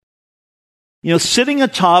You know, sitting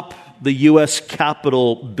atop the U.S.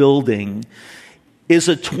 Capitol building is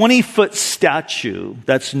a 20-foot statue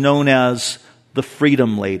that's known as the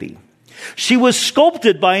Freedom Lady. She was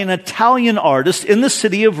sculpted by an Italian artist in the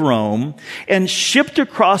city of Rome and shipped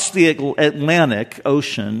across the Atlantic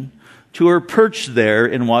Ocean to her perch there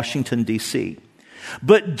in Washington, D.C.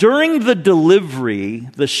 But during the delivery,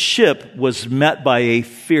 the ship was met by a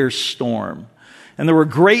fierce storm. And there were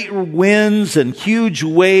great winds and huge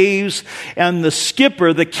waves. And the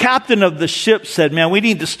skipper, the captain of the ship, said, man, we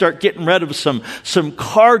need to start getting rid of some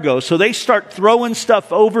cargo. So they start throwing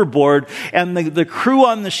stuff overboard. And the crew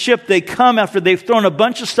on the ship, they come after they've thrown a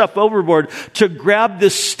bunch of stuff overboard to grab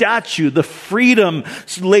this statue, the Freedom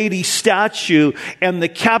Lady statue. And the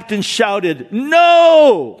captain shouted,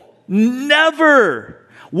 no, never.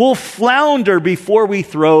 We'll flounder before we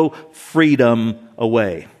throw freedom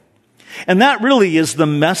away. And that really is the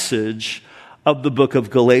message of the book of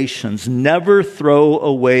Galatians. Never throw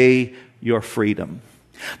away your freedom.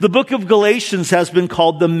 The book of Galatians has been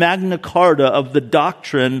called the Magna Carta of the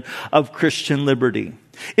doctrine of Christian liberty.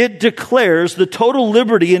 It declares the total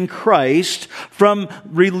liberty in Christ from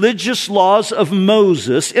religious laws of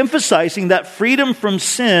Moses, emphasizing that freedom from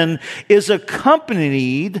sin is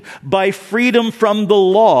accompanied by freedom from the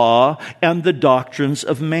law and the doctrines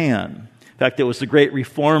of man. In fact, it was the great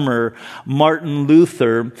reformer Martin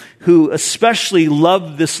Luther who especially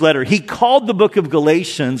loved this letter. He called the book of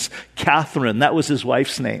Galatians Catherine. That was his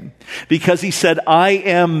wife's name. Because he said, I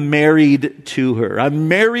am married to her. I'm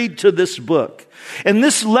married to this book. And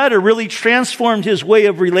this letter really transformed his way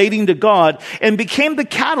of relating to God and became the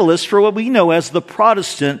catalyst for what we know as the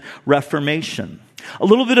Protestant Reformation. A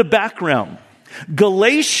little bit of background.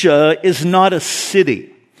 Galatia is not a city.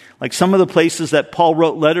 Like some of the places that Paul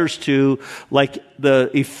wrote letters to, like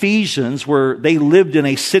the Ephesians, where they lived in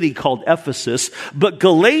a city called Ephesus. But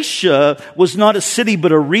Galatia was not a city,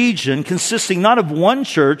 but a region consisting not of one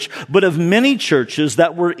church, but of many churches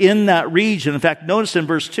that were in that region. In fact, notice in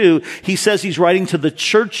verse 2, he says he's writing to the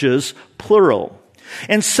churches, plural.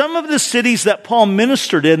 And some of the cities that Paul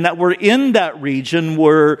ministered in that were in that region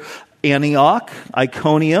were Antioch,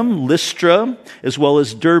 Iconium, Lystra, as well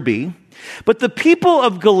as Derbe. But the people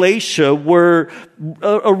of Galatia were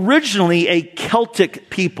originally a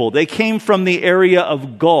Celtic people. They came from the area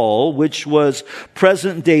of Gaul, which was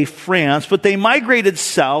present-day France, but they migrated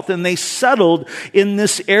south and they settled in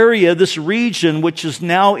this area, this region, which is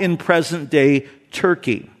now in present-day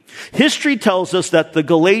Turkey. History tells us that the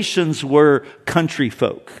Galatians were country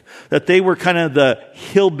folk, that they were kind of the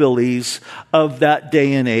hillbillies of that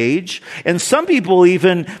day and age. And some people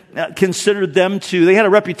even considered them they had a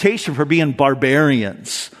reputation for being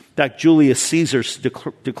barbarians. In fact, Julius Caesar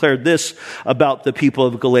declared this about the people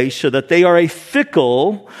of Galatia, that they are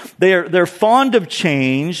they're fond of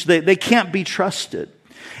change, they can't be trusted.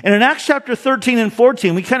 And in Acts chapter 13 and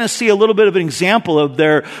 14, we kind of see a little bit of an example of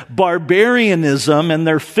their barbarianism and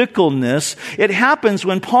their fickleness. It happens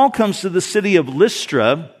when Paul comes to the city of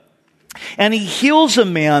Lystra, and he heals a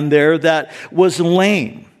man there that was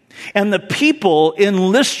lame. And the people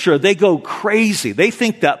in Lystra, they go crazy. They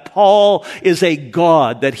think that Paul is a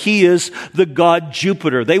god, that he is the god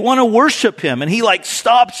Jupiter. They want to worship him. And he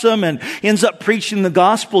stops them and ends up preaching the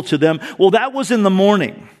gospel to them. Well, that was in the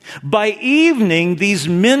morning. By evening, these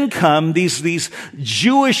men come, these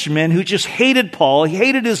Jewish men who just hated Paul,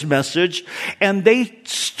 hated his message, and they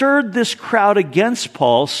stirred this crowd against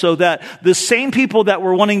Paul so that the same people that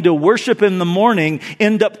were wanting to worship in the morning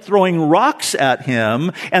end up throwing rocks at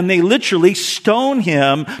him, and they literally stone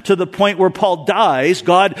him to the point where Paul dies.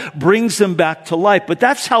 God brings him back to life. But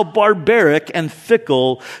that's how barbaric and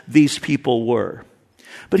fickle these people were.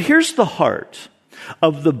 But here's the heart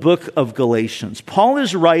of the book of Galatians. Paul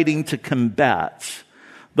is writing to combat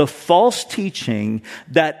the false teaching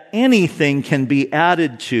that anything can be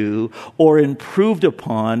added to or improved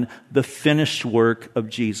upon the finished work of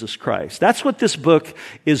Jesus Christ. That's what this book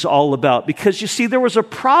is all about. Because you see, there was a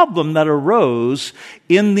problem that arose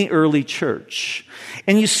in the early church.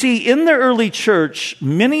 And you see, in the early church,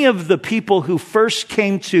 many of the people who first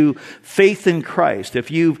came to faith in Christ, if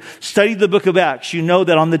you've studied the book of Acts, you know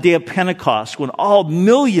that on the day of Pentecost, when all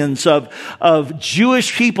millions of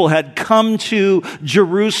Jewish people had come to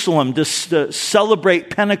Jerusalem to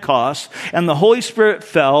celebrate Pentecost, and the Holy Spirit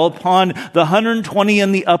fell upon the 120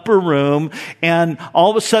 in the upper room, and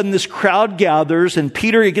all of a sudden this crowd gathers, and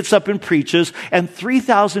Peter gets up and preaches, and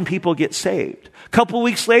 3,000 people get saved. A couple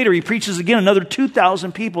weeks later, he preaches again, another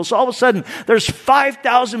 2,000 people. So all of a sudden, there's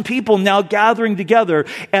 5,000 people now gathering together,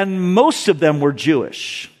 and most of them were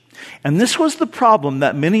Jewish. And this was the problem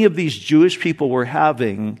that many of these Jewish people were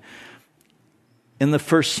having in the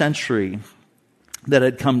first century that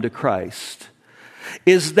had come to Christ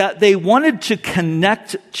is that they wanted to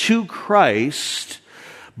connect to Christ,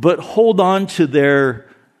 but hold on to their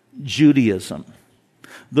Judaism,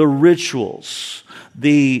 the rituals,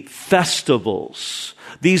 the festivals,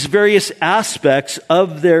 these various aspects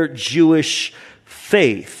of their Jewish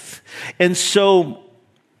faith. And so,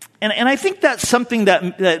 and I think that's something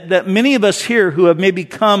that many of us here who have maybe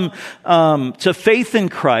come to faith in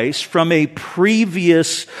Christ from a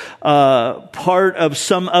previous part of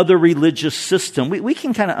some other religious system, we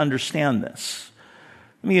can kind of understand this.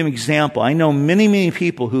 Let me give you an example. I know many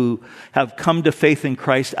people who have come to faith in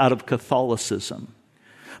Christ out of Catholicism.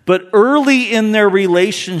 But early in their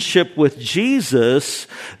relationship with Jesus,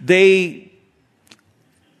 they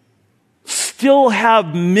still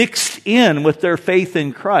have mixed in with their faith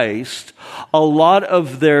in Christ a lot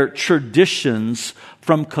of their traditions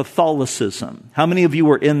from Catholicism. How many of you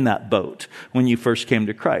were in that boat when you first came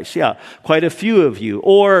to Christ? Yeah, quite a few of you.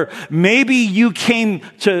 Or maybe you came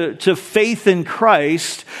to faith in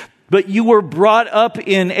Christ, but you were brought up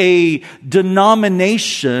in a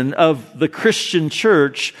denomination of the Christian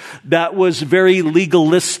church that was very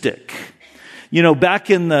legalistic. You know, back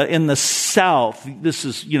in the South, this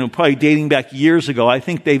is, probably dating back years ago. I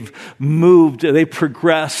think they've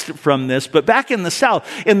progressed from this. But back in the South,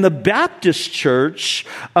 in the Baptist church,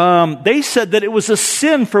 they said that it was a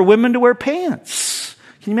sin for women to wear pants.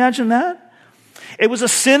 Can you imagine that? It was a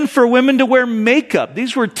sin for women to wear makeup.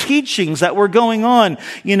 These were teachings that were going on,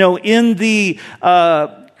 in the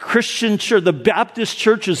Christian church, the Baptist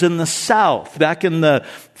churches in the South, back in the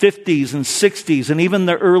 50s and 60s and even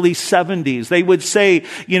the early 70s. They would say,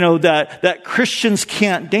 that Christians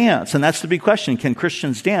can't dance. And that's the big question. Can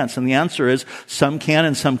Christians dance? And the answer is some can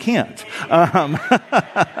and some can't.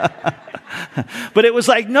 But it was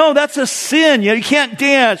like, no, that's a sin. You can't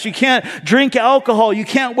dance. You can't drink alcohol. You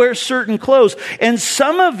can't wear certain clothes. And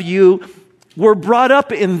some of you were brought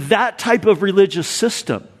up in that type of religious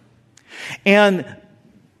system. And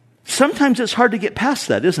sometimes it's hard to get past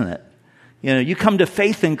that, isn't it? You come to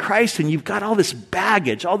faith in Christ and you've got all this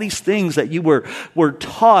baggage, all these things that you were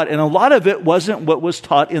taught. And a lot of it wasn't what was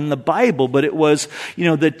taught in the Bible, but it was,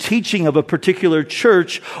 the teaching of a particular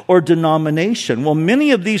church or denomination. Well, many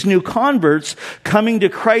of these new converts coming to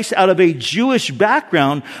Christ out of a Jewish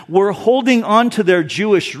background were holding on to their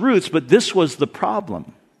Jewish roots, but this was the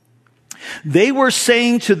problem. They were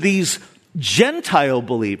saying to these Gentile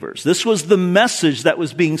believers. This was the message that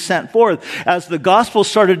was being sent forth as the gospel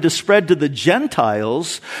started to spread to the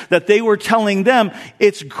Gentiles, that they were telling them,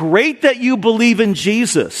 it's great that you believe in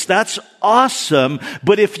Jesus. That's awesome.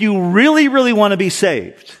 But if you really, really want to be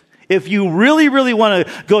saved, if you really, really want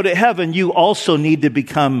to go to heaven, you also need to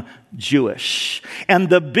become Jewish. And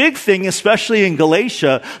the big thing, especially in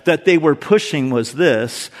Galatia, that they were pushing was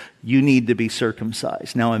this: you need to be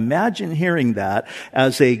circumcised. Now imagine hearing that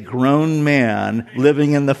as a grown man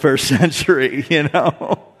living in the first century,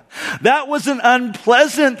 That was an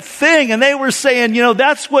unpleasant thing. And they were saying,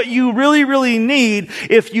 that's what you really, really need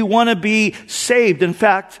if you want to be saved. In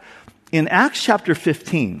fact, in Acts chapter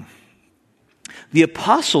 15, the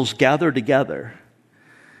apostles gathered together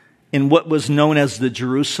in what was known as the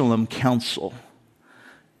Jerusalem Council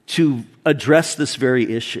to address this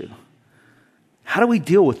very issue. How do we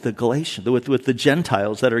deal with the Galatians, with the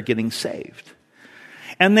Gentiles that are getting saved?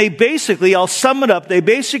 And they basically, I'll sum it up, they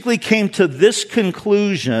basically came to this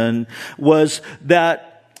conclusion, was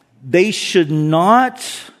that they should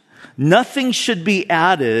nothing should be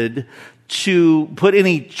added to put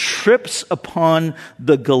any trips upon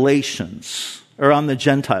the Galatians. Or on the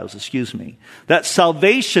Gentiles, That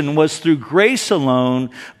salvation was through grace alone,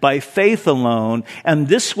 by faith alone, and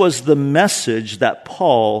this was the message that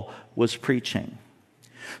Paul was preaching.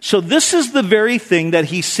 So this is the very thing that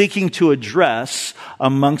he's seeking to address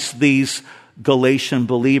amongst these Galatian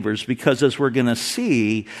believers, because as we're going to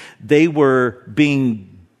see, they were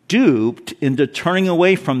being duped into turning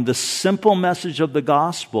away from the simple message of the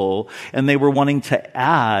gospel, and they were wanting to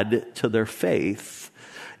add to their faith,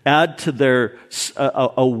 add to their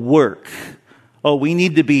a work. Oh, we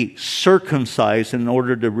need to be circumcised in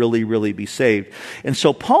order to really, really be saved. And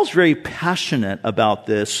so Paul's very passionate about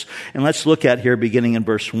this. And let's look at here beginning in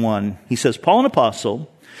verse 1. He says, Paul, an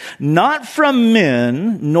apostle, not from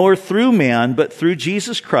men nor through man, but through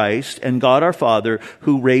Jesus Christ and God our Father,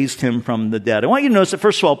 who raised him from the dead. I want you to notice that,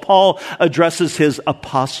 first of all, Paul addresses his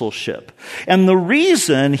apostleship. And the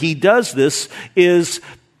reason he does this is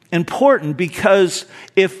important, because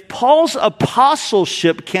if Paul's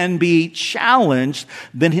apostleship can be challenged,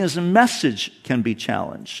 then his message can be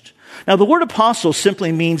challenged. Now, the word apostle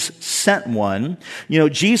simply means sent one.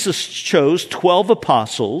 Jesus chose 12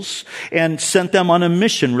 apostles and sent them on a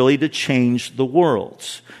mission really to change the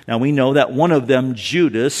world. Now, we know that one of them,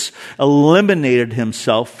 Judas, eliminated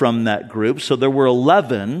himself from that group. So there were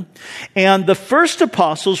 11. And the first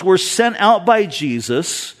apostles were sent out by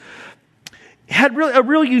Jesus, had a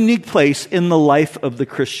real unique place in the life of the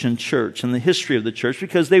Christian church, in the history of the church,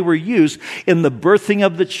 because they were used in the birthing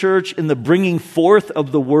of the church, in the bringing forth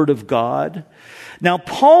of the Word of God. Now,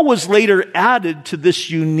 Paul was later added to this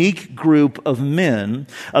unique group of men,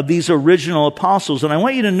 of these original apostles. And I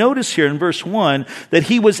want you to notice here in verse 1 that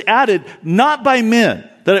he was added not by men.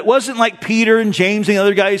 That it wasn't like Peter and James and the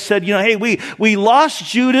other guys said, hey, we lost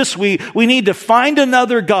Judas. We need to find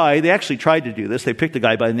another guy. They actually tried to do this. They picked a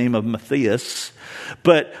guy by the name of Matthias.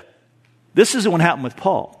 But this isn't what happened with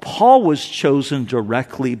Paul. Paul was chosen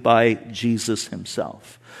directly by Jesus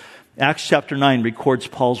himself. Acts chapter 9 records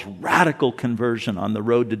Paul's radical conversion on the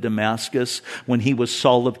road to Damascus when he was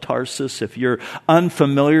Saul of Tarsus. If you're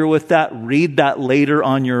unfamiliar with that, read that later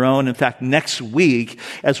on your own. In fact, next week,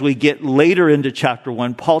 as we get later into chapter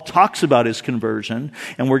 1, Paul talks about his conversion,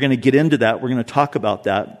 and we're going to get into that. We're going to talk about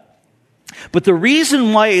that. But the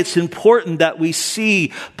reason why it's important that we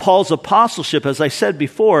see Paul's apostleship, as I said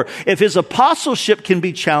before, if his apostleship can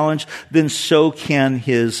be challenged, then so can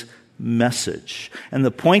his message. And the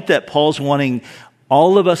point that Paul's wanting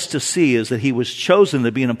all of us to see is that he was chosen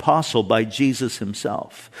to be an apostle by Jesus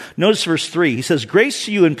himself. Notice verse 3. He says, "Grace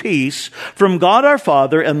to you and peace from God our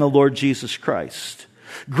Father and the Lord Jesus Christ."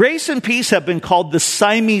 Grace and peace have been called the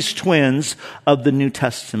Siamese twins of the New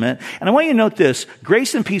Testament. And I want you to note this.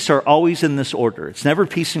 Grace and peace are always in this order. It's never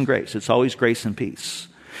peace and grace. It's always grace and peace.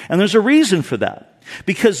 And there's a reason for that.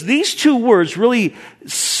 Because these two words really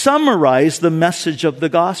summarize the message of the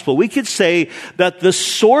gospel. We could say that the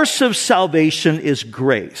source of salvation is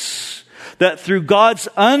grace. That through God's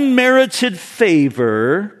unmerited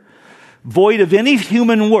favor, void of any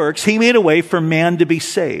human works, he made a way for man to be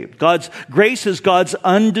saved. God's grace is God's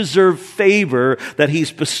undeserved favor that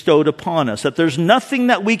he's bestowed upon us. That there's nothing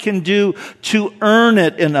that we can do to earn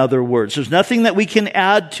it, in other words. There's nothing that we can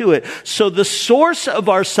add to it. So the source of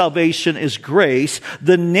our salvation is grace.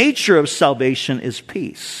 The nature of salvation is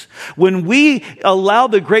peace. When we allow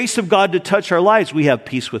the grace of God to touch our lives, we have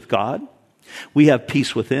peace with God, we have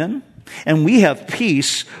peace within, and we have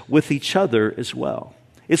peace with each other as well.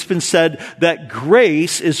 It's been said that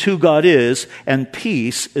grace is who God is, and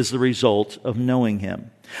peace is the result of knowing him.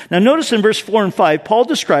 Now notice in verse 4 and 5, Paul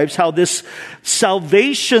describes how this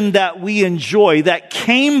salvation that we enjoy, that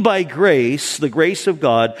came by grace, the grace of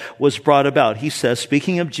God, was brought about. He says,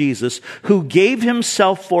 speaking of Jesus, who gave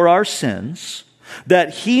himself for our sins,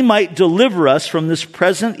 that he might deliver us from this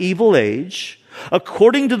present evil age,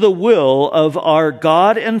 according to the will of our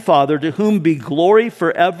God and Father, to whom be glory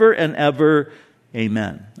forever and ever.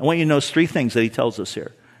 Amen. I want you to notice three things that he tells us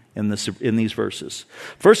here in these verses.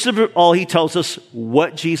 First of all, he tells us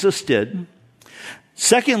what Jesus did.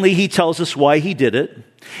 Secondly, he tells us why he did it.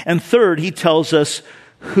 And third, he tells us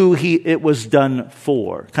who it was done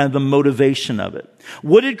for, kind of the motivation of it.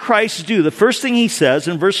 What did Christ do? The first thing he says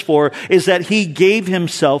in verse 4 is that he gave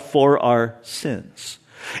himself for our sins.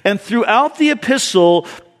 And throughout the epistle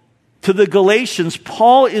to the Galatians,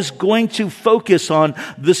 Paul is going to focus on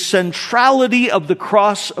the centrality of the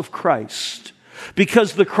cross of Christ.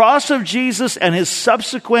 Because the cross of Jesus and his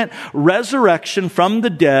subsequent resurrection from the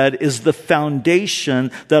dead is the foundation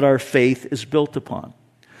that our faith is built upon.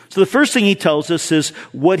 So the first thing he tells us is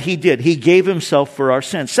what he did. He gave himself for our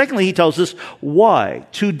sins. Secondly, he tells us why.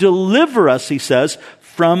 To deliver us, he says,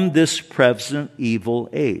 from this present evil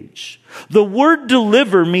age. The word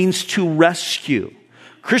deliver means to rescue.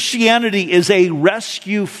 Christianity is a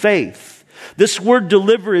rescue faith. This word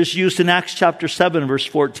deliver is used in Acts chapter 7, verse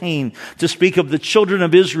 14, to speak of the children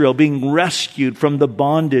of Israel being rescued from the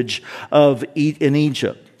bondage in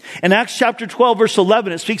Egypt. In Acts chapter 12, verse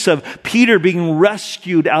 11, it speaks of Peter being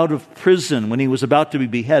rescued out of prison when he was about to be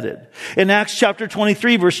beheaded. In Acts chapter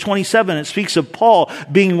 23, verse 27, it speaks of Paul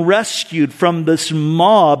being rescued from this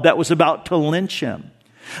mob that was about to lynch him.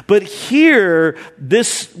 But here,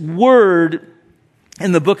 this word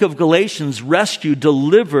in the book of Galatians, rescued,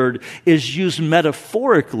 delivered, is used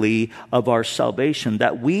metaphorically of our salvation.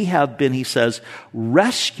 That we have been, he says,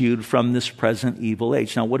 rescued from this present evil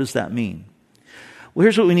age. Now, what does that mean? Well,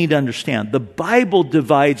 here's what we need to understand. The Bible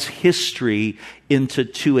divides history into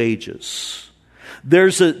two ages. There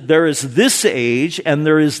is this age, and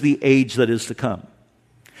there is the age that is to come.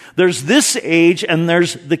 There's this age, and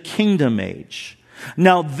there's the kingdom age.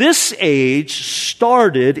 Now, this age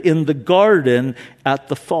started in the garden at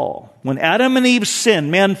the fall. When Adam and Eve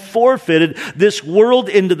sinned, man forfeited this world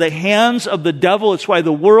into the hands of the devil. It's why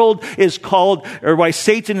the world is called, or why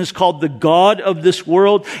Satan is called the god of this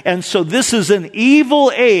world. And so this is an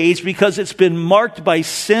evil age because it's been marked by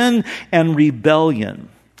sin and rebellion.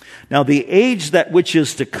 Now, the age that which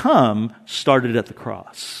is to come started at the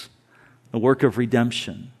cross, the work of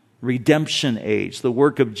redemption age, the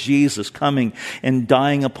work of Jesus coming and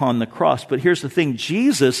dying upon the cross. But here's the thing,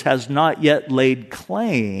 Jesus has not yet laid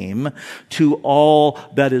claim to all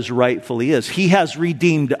that is rightfully his. He has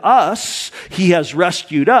redeemed us, he has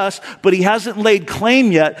rescued us, but he hasn't laid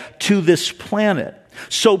claim yet to this planet.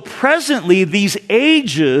 So presently, these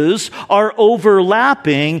ages are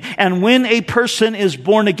overlapping, and when a person is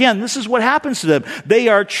born again, this is what happens to them. They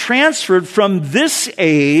are transferred from this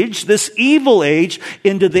age, this evil age,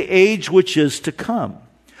 into the age which is to come.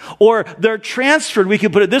 Or they're transferred, we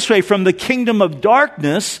could put it this way, from the kingdom of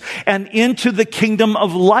darkness and into the kingdom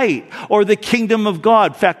of light, or the kingdom of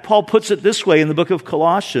God. In fact, Paul puts it this way in the book of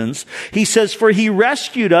Colossians. He says, "For he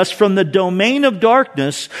rescued us from the domain of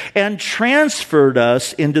darkness and transferred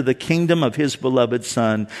us into the kingdom of his beloved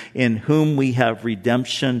Son, in whom we have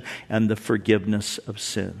redemption and the forgiveness of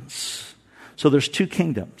sins." So there's two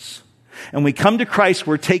kingdoms. And we come to Christ,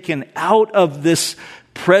 we're taken out of this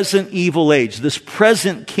present evil age, this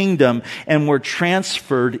present kingdom, and we're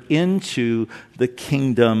transferred into the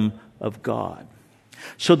kingdom of God.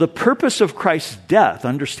 So the purpose of Christ's death,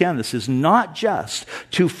 understand this, is not just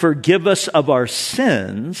to forgive us of our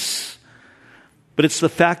sins, but it's the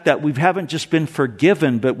fact that we haven't just been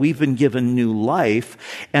forgiven, but we've been given new life,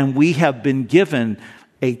 and we have been given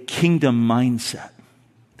a kingdom mindset.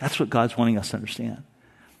 That's what God's wanting us to understand.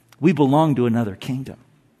 We belong to another kingdom.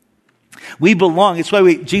 We belong. It's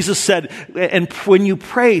why Jesus said, and when you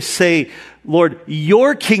pray, say, "Lord,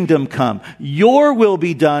 your kingdom come, your will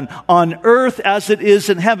be done on earth as it is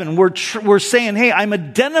in heaven." We're saying, hey, I'm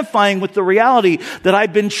identifying with the reality that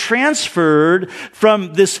I've been transferred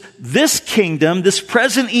from this kingdom, this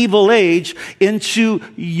present evil age, into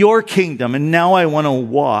your kingdom. And now I want to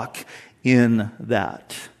walk in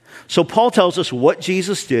that. So Paul tells us what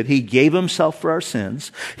Jesus did. He gave himself for our sins.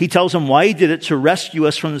 He tells them why he did it, to rescue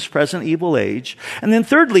us from this present evil age. And then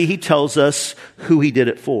thirdly, he tells us who he did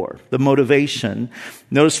it for, the motivation.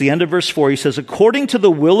 Notice the end of verse 4, he says, "According to the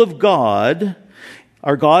will of God,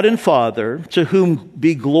 our God and Father, to whom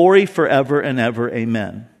be glory forever and ever.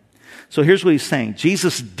 Amen." So here's what he's saying.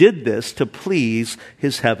 Jesus did this to please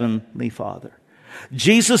his heavenly Father.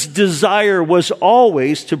 Jesus' desire was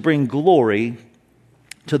always to bring glory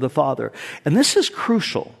to the Father. And this is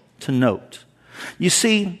crucial to note. You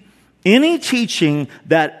see, any teaching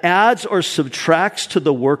that adds or subtracts to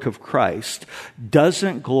the work of Christ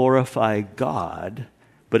doesn't glorify God,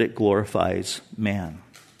 but it glorifies man.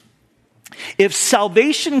 If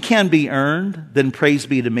salvation can be earned, then praise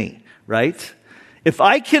be to me, right? If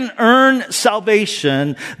I can earn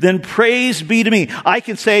salvation, then praise be to me. I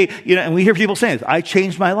can say, and we hear people saying this, I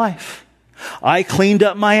changed my life. I cleaned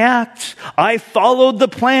up my act. I followed the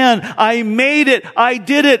plan. I made it. I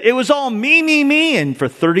did it. It was all me, me, me. And for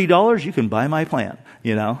 $30, you can buy my plan,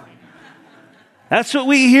 That's what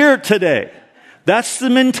we hear today. That's the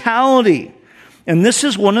mentality. And this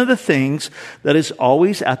is one of the things that is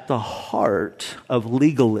always at the heart of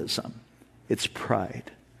legalism. It's pride.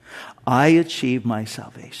 I achieved my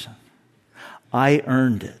salvation. I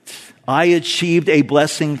earned it. I achieved a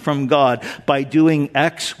blessing from God by doing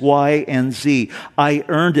X, Y, and Z. I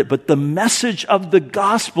earned it. But the message of the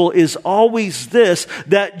gospel is always this,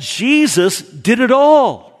 that Jesus did it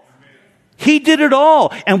all. He did it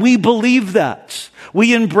all. And we believe that.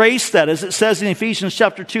 We embrace that, as it says in Ephesians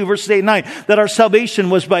chapter 2, verses 8 and 9, that our salvation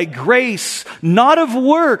was by grace, not of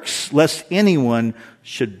works, lest anyone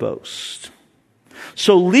should boast.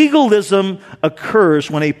 So legalism occurs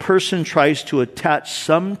when a person tries to attach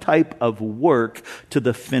some type of work to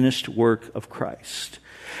the finished work of Christ.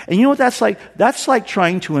 And you know what that's like? That's like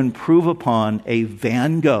trying to improve upon a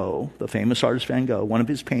Van Gogh, the famous artist Van Gogh, one of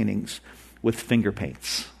his paintings, with finger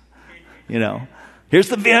paints. Here's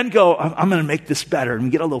the Van Gogh. I'm going to make this better. And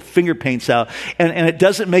get a little finger paints out. And it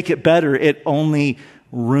doesn't make it better. It only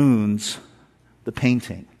ruins the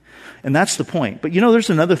painting. And that's the point. But there's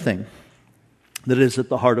another thing that is at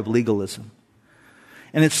the heart of legalism.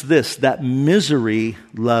 And it's this, that misery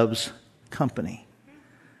loves company.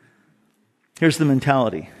 Here's the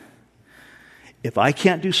mentality. If I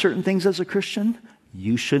can't do certain things as a Christian,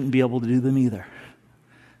 you shouldn't be able to do them either.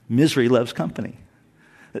 Misery loves company.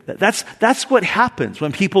 That's what happens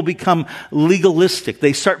when people become legalistic.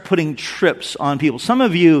 They start putting trips on people. Some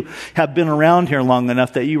of you have been around here long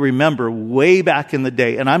enough that you remember way back in the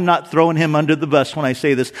day, and I'm not throwing him under the bus when I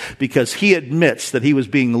say this because he admits that he was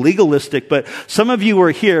being legalistic, but some of you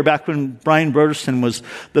were here back when Brian Broderson was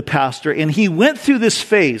the pastor, and he went through this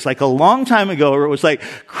phase like a long time ago where it was like,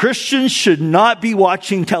 Christians should not be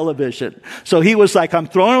watching television. So he was like, I'm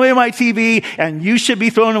throwing away my TV, and you should be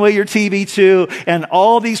throwing away your TV too, and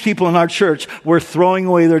all these people in our church were throwing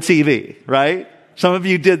away their TV, right? Some of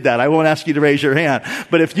you did that. I won't ask you to raise your hand.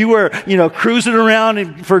 But if you were, cruising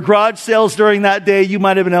around for garage sales during that day, you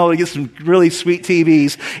might have been able to get some really sweet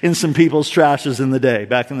TVs in some people's trashes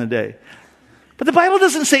back in the day. But the Bible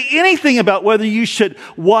doesn't say anything about whether you should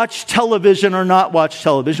watch television or not watch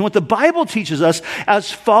television. What the Bible teaches us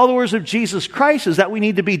as followers of Jesus Christ is that we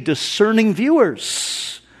need to be discerning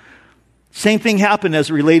viewers. Same thing happened as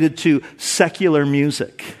related to secular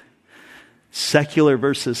music. Secular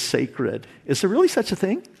versus sacred. Is there really such a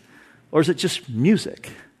thing? Or is it just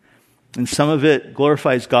music? And some of it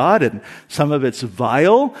glorifies God, and some of it's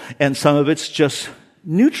vile, and some of it's just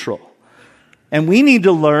neutral. And we need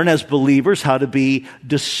to learn as believers how to be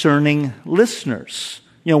discerning listeners.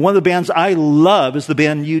 One of the bands I love is the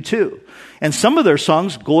band U2. And some of their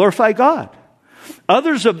songs glorify God.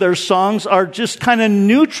 Others of their songs are just kind of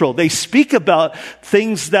neutral. They speak about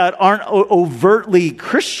things that aren't overtly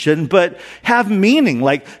Christian, but have meaning,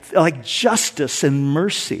 like justice and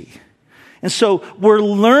mercy. And so we're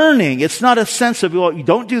learning. It's not a sense of, well, you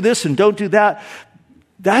don't do this and don't do that.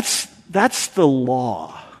 That's the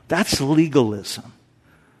law. That's legalism.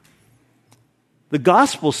 The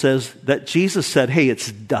gospel says that Jesus said, hey,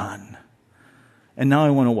 it's done. And now I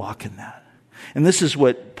want to walk in that. And this is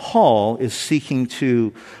what Paul is seeking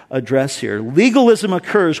to address here. Legalism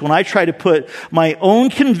occurs when I try to put my own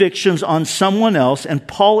convictions on someone else, and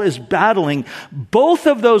Paul is battling both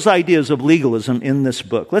of those ideas of legalism in this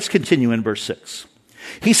book. Let's continue in verse 6.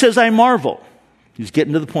 He says, I marvel, he's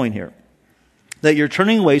getting to the point here, that you're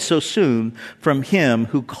turning away so soon from him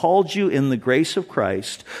who called you in the grace of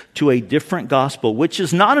Christ to a different gospel, which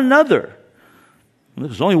is not another.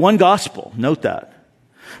 There's only one gospel, note that.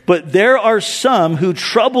 But there are some who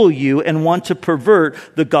trouble you and want to pervert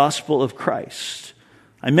the gospel of Christ.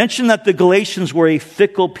 I mentioned that the Galatians were a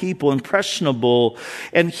fickle people, impressionable.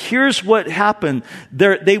 And here's what happened.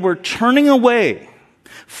 They were turning away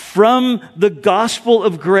from the gospel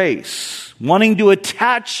of grace, wanting to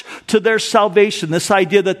attach to their salvation this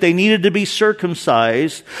idea that they needed to be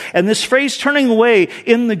circumcised. And this phrase turning away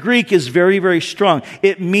in the Greek is very, very strong.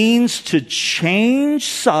 It means to change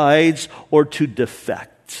sides or to defect.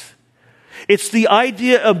 It's the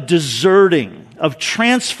idea of deserting, of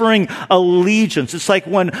transferring allegiance. It's like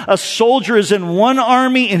when a soldier is in one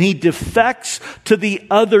army and he defects to the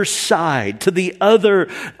other side, to the other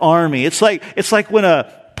army. It's like when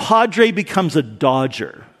Padre becomes a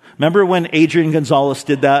Dodger. Remember when Adrian Gonzalez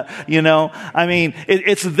did that?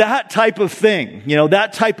 It's that type of thing,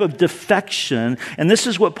 that type of defection. And this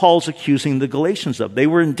is what Paul's accusing the Galatians of. They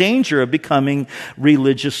were in danger of becoming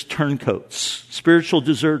religious turncoats, spiritual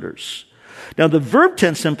deserters. Now, the verb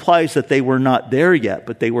tense implies that they were not there yet,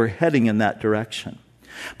 but they were heading in that direction.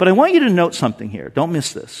 But I want you to note something here. Don't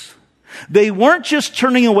miss this. They weren't just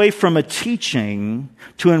turning away from a teaching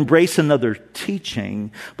to embrace another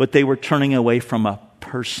teaching, but they were turning away from a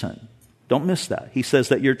person. Don't miss that. He says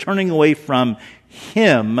that you're turning away from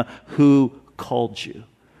him who called you.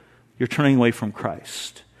 You're turning away from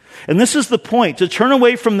Christ. And this is the point. To turn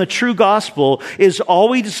away from the true gospel is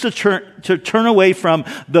always to turn away from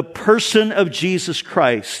the person of Jesus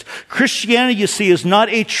Christ. Christianity, you see, is not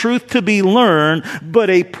a truth to be learned,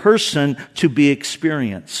 but a person to be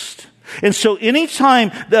experienced. And so any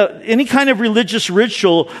kind of religious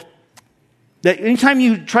ritual, that anytime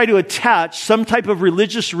you try to attach some type of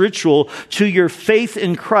religious ritual to your faith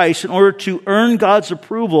in Christ in order to earn God's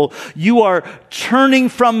approval, you are turning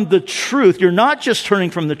from the truth. You're not just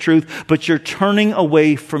turning from the truth, but you're turning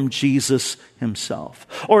away from Jesus himself.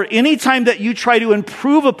 Or anytime that you try to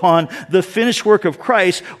improve upon the finished work of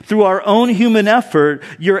Christ through our own human effort,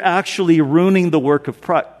 you're actually ruining the work of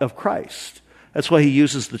Christ. That's why he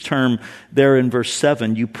uses the term there in verse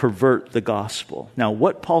 7, you pervert the gospel. Now,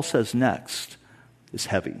 what Paul says next is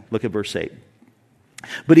heavy. Look at verse 8.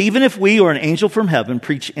 But even if we or an angel from heaven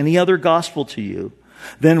preach any other gospel to you,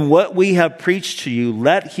 then what we have preached to you,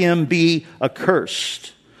 let him be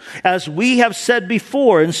accursed. As we have said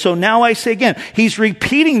before, and so now I say again, he's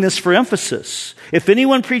repeating this for emphasis. If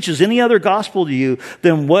anyone preaches any other gospel to you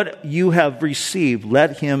than what you have received,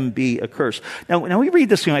 let him be accursed. Now we read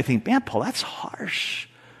this and I think, man, Paul, that's harsh.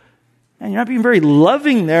 And you're not being very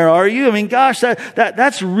loving there, are you? I mean, gosh,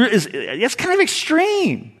 that's kind of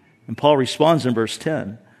extreme. And Paul responds in verse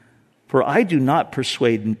 10, for I do not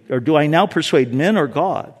persuade, or do I now persuade men or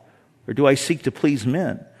God? Or do I seek to please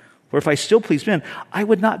men? For if I still please men, I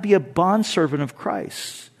would not be a bondservant of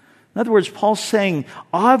Christ. In other words, Paul's saying,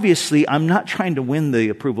 obviously, I'm not trying to win the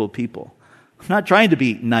approval of people. I'm not trying to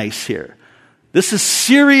be nice here. This is a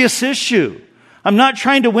serious issue. I'm not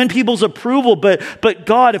trying to win people's approval, but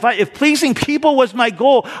God, if pleasing people was my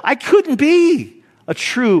goal, I couldn't be a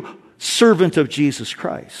true servant of Jesus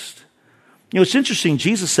Christ. You know, it's interesting,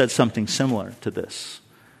 Jesus said something similar to this.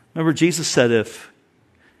 Remember, Jesus said, if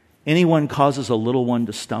anyone causes a little one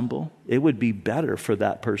to stumble, it would be better for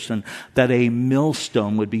that person that a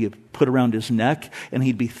millstone would be put around his neck and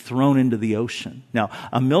he'd be thrown into the ocean. Now,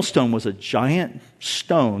 a millstone was a giant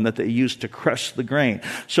stone that they used to crush the grain.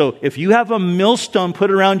 So if you have a millstone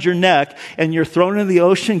put around your neck and you're thrown into the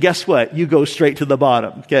ocean, guess what? You go straight to the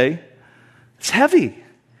bottom, okay? It's heavy.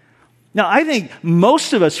 Now, I think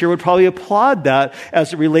most of us here would probably applaud that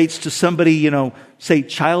as it relates to somebody, say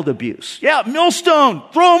child abuse. Yeah, millstone,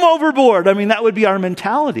 throw them overboard. I mean, that would be our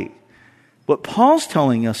mentality. What Paul's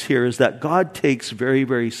telling us here is that God takes very,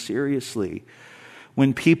 very seriously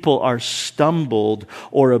when people are stumbled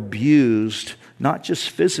or abused, not just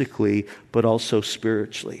physically, but also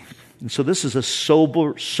spiritually. And so this is a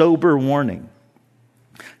sober warning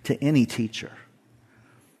to any teacher.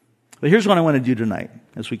 But here's what I want to do tonight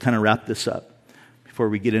as we kind of wrap this up before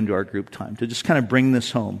we get into our group time, to just kind of bring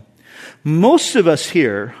this home. Most of us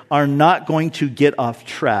here are not going to get off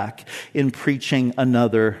track in preaching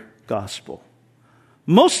another gospel.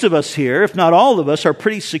 Most of us here, if not all of us, are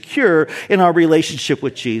pretty secure in our relationship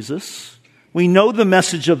with Jesus. We know the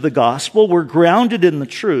message of the gospel. We're grounded in the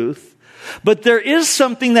truth. But there is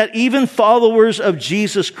something that even followers of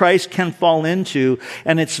Jesus Christ can fall into,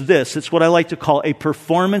 and it's this. It's what I like to call a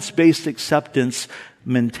performance-based acceptance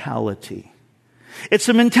mentality. It's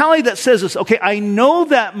a mentality that says this, okay, I know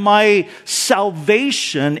that my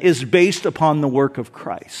salvation is based upon the work of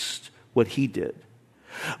Christ, what He did.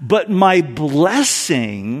 But my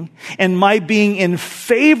blessing and my being in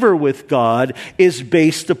favor with God is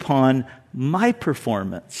based upon my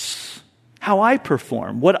performance, how I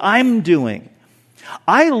perform, what I'm doing.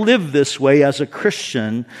 I lived this way as a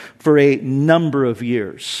Christian for a number of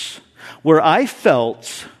years, where I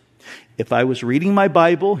felt if I was reading my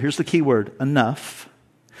Bible, here's the key word, enough.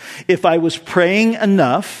 If I was praying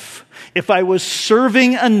enough, if I was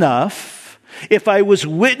serving enough, if I was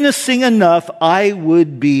witnessing enough, I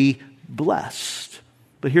would be blessed.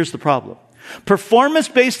 But here's the problem.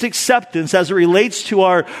 Performance-based acceptance as it relates to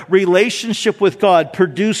our relationship with God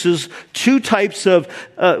produces two types of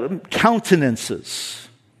countenances.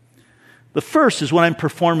 The first is when I'm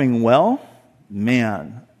performing well,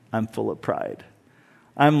 man, I'm full of pride.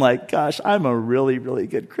 I'm like, gosh, I'm a really, really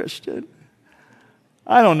good Christian.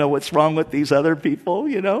 I don't know what's wrong with these other people,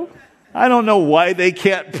 I don't know why they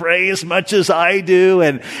can't pray as much as I do.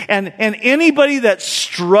 And anybody that's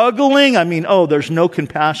struggling, there's no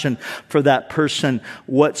compassion for that person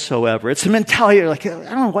whatsoever. It's a mentality like, I don't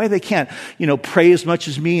know why they can't, pray as much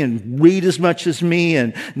as me and read as much as me,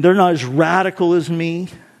 and they're not as radical as me.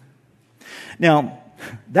 Now,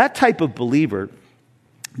 that type of believer,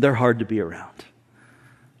 they're hard to be around.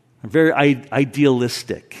 Very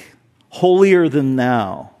idealistic, holier than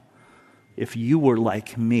thou. If you were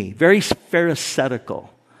like me, very pharisaical.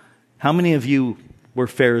 How many of you were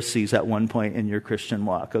Pharisees at one point in your Christian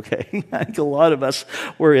walk? Okay, I think a lot of us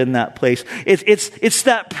were in that place. It's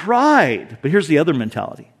that pride. But here's the other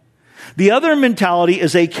mentality. The other mentality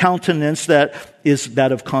is a countenance that is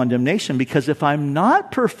that of condemnation, because if I'm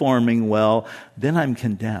not performing well, then I'm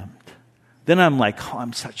condemned. Then I'm like,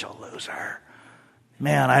 I'm such a loser.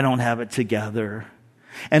 Man, I don't have it together.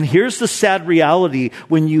 And here's the sad reality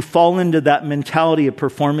when you fall into that mentality of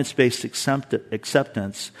performance-based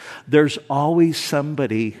acceptance. There's always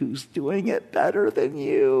somebody who's doing it better than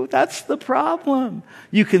you. That's the problem.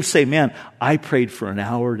 You can say, man, I prayed for an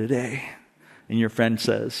hour today. And your friend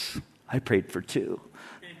says, I prayed for 2.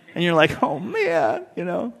 And you're like, oh man,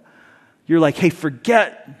 You're like, hey,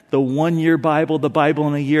 forget the 1-year Bible, the Bible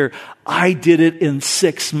in a year. I did it in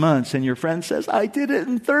 6 months. And your friend says, I did it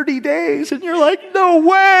in 30 days. And you're like, no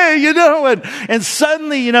way, And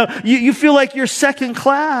suddenly, you feel like you're second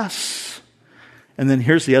class. And then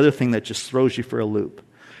here's the other thing that just throws you for a loop.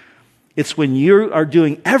 It's when you are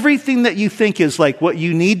doing everything that you think is like what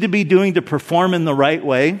you need to be doing to perform in the right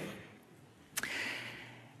way.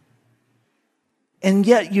 And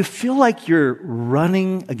yet you feel like you're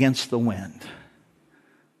running against the wind.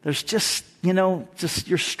 There's just just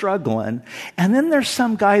you're struggling. And then there's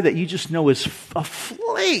some guy that you just know is a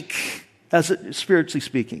flake, spiritually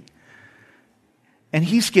speaking. And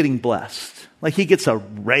he's getting blessed. Like he gets a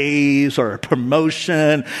raise or a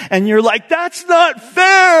promotion. And you're like, that's not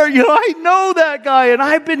fair. I know that guy and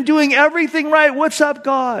I've been doing everything right. What's up,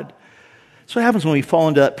 God? That's what happens when we fall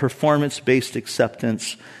into that performance-based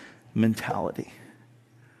acceptance mentality.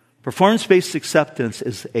 Performance-based acceptance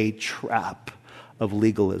is a trap of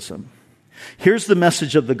legalism. Here's the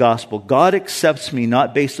message of the gospel. God accepts me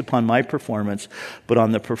not based upon my performance, but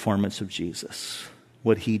on the performance of Jesus,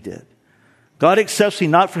 what he did. God accepts me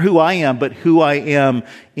not for who I am, but who I am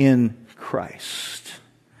in Christ.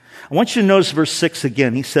 I want you to notice verse 6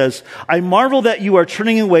 again. He says, I marvel that you are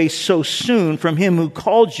turning away so soon from him who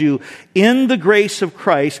called you in the grace of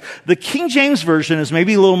Christ. The King James Version is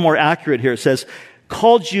maybe a little more accurate here. It says,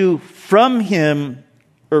 called you from him,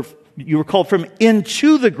 or you were called from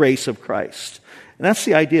into the grace of Christ. And that's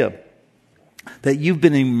the idea, that you've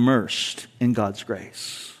been immersed in God's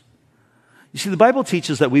grace. You see, the Bible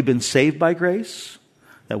teaches that we've been saved by grace,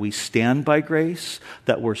 that we stand by grace,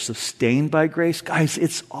 that we're sustained by grace. Guys,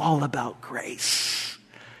 it's all about grace.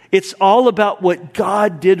 It's all about what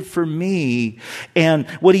God did for me and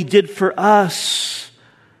what he did for us.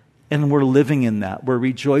 And we're living in that. We're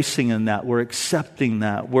rejoicing in that. We're accepting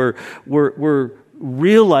that. We're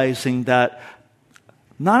realizing that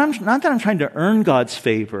not that I'm trying to earn God's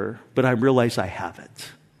favor, but I realize I have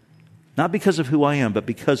it. Not because of who I am, but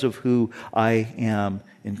because of who I am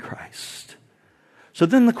in Christ. So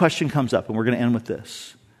then the question comes up, and we're going to end with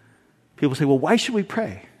this. People say, well, why should we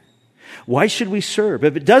pray? Why should we serve?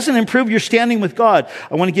 If it doesn't improve your standing with God,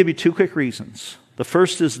 I want to give you two quick reasons. The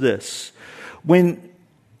first is this. When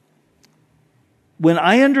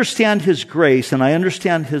I understand his grace and I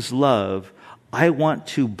understand his love, I want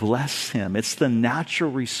to bless him. It's the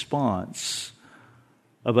natural response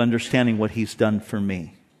of understanding what he's done for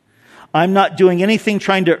me. I'm not doing anything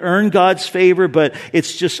trying to earn God's favor, but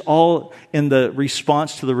it's just all in the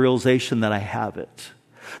response to the realization that I have it.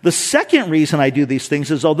 The second reason I do these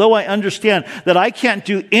things is although I understand that I can't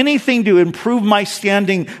do anything to improve my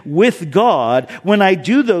standing with God, when I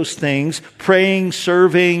do those things, praying,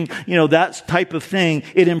 serving, that type of thing,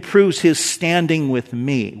 it improves his standing with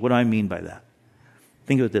me. What do I mean by that?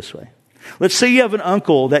 Think of it this way. Let's say you have an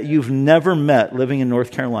uncle that you've never met living in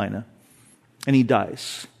North Carolina, and he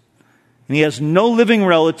dies. And he has no living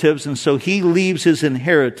relatives, and so he leaves his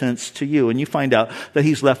inheritance to you. And you find out that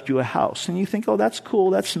he's left you a house. And you think, oh, that's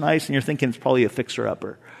cool, that's nice. And you're thinking it's probably a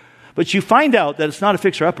fixer-upper. But you find out that it's not a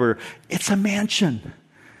fixer-upper, it's a mansion.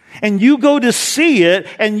 And you go to see it,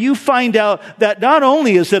 and you find out that not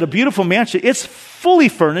only is it a beautiful mansion, it's fully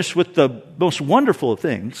furnished with the most wonderful of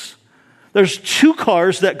things. There's 2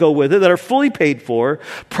 cars that go with it that are fully paid for.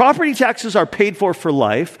 Property taxes are paid for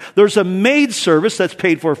life. There's a maid service that's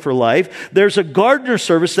paid for life. There's a gardener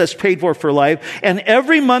service that's paid for life. And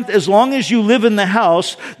every month, as long as you live in the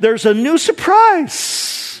house, there's a new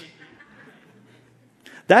surprise.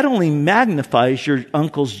 That only magnifies your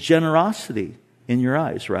uncle's generosity in your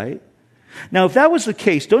eyes, right? Now, if that was the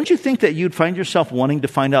case, don't you think that you'd find yourself wanting to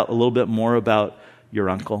find out a little bit more about your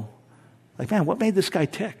uncle? Like, man, what made this guy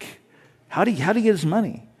tick? How did he get his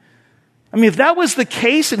money? I mean, if that was the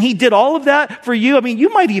case and he did all of that for you, I mean, you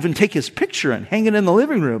might even take his picture and hang it in the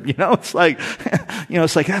living room. It's like,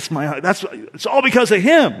 it's all because of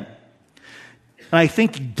him. And I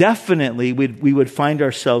think definitely we would find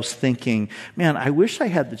ourselves thinking, man, I wish I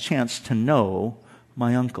had the chance to know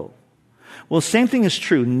my uncle. Well, the same thing is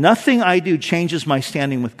true. Nothing I do changes my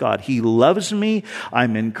standing with God. He loves me.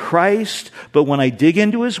 I'm in Christ. But when I dig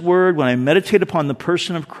into his word, when I meditate upon the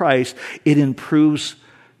person of Christ, it improves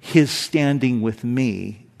his standing with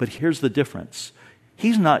me. But here's the difference.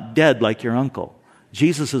 He's not dead like your uncle.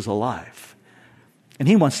 Jesus is alive. And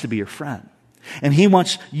he wants to be your friend. And he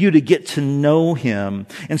wants you to get to know him.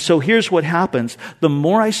 And so here's what happens. The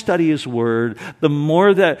more I study his word, the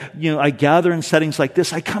more that, I gather in settings like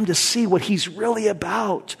this, I come to see what he's really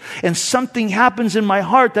about. And something happens in my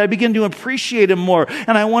heart that I begin to appreciate him more.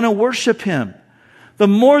 And I want to worship him. The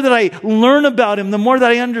more that I learn about him, the more that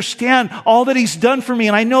I understand all that he's done for me.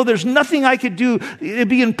 And I know there's nothing I could do. It'd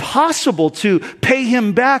be impossible to pay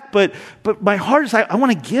him back. But my heart is, I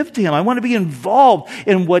want to give to him. I want to be involved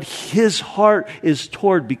in what his heart is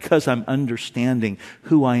toward because I'm understanding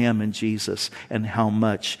who I am in Jesus and how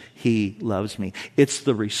much he loves me. It's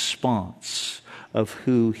the response of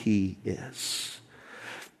who he is.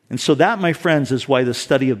 And so that, my friends, is why the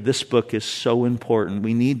study of this book is so important.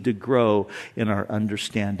 We need to grow in our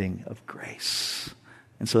understanding of grace.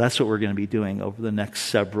 And so that's what we're going to be doing over the next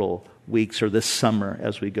several weeks or this summer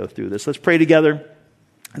as we go through this. Let's pray together,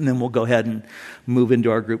 and then we'll go ahead and move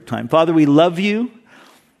into our group time. Father, we love you.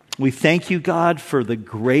 We thank you, God, for the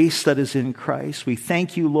grace that is in Christ. We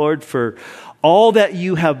thank you, Lord, for all that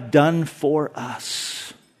you have done for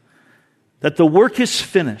us. That the work is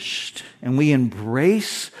finished, and we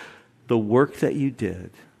embrace the work that you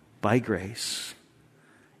did by grace.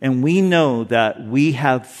 And we know that we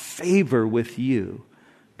have favor with you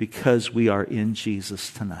because we are in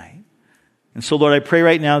Jesus tonight. And so, Lord, I pray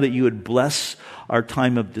right now that you would bless our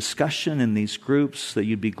time of discussion in these groups, that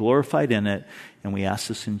you'd be glorified in it. And we ask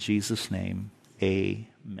this in Jesus' name.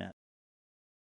 Amen.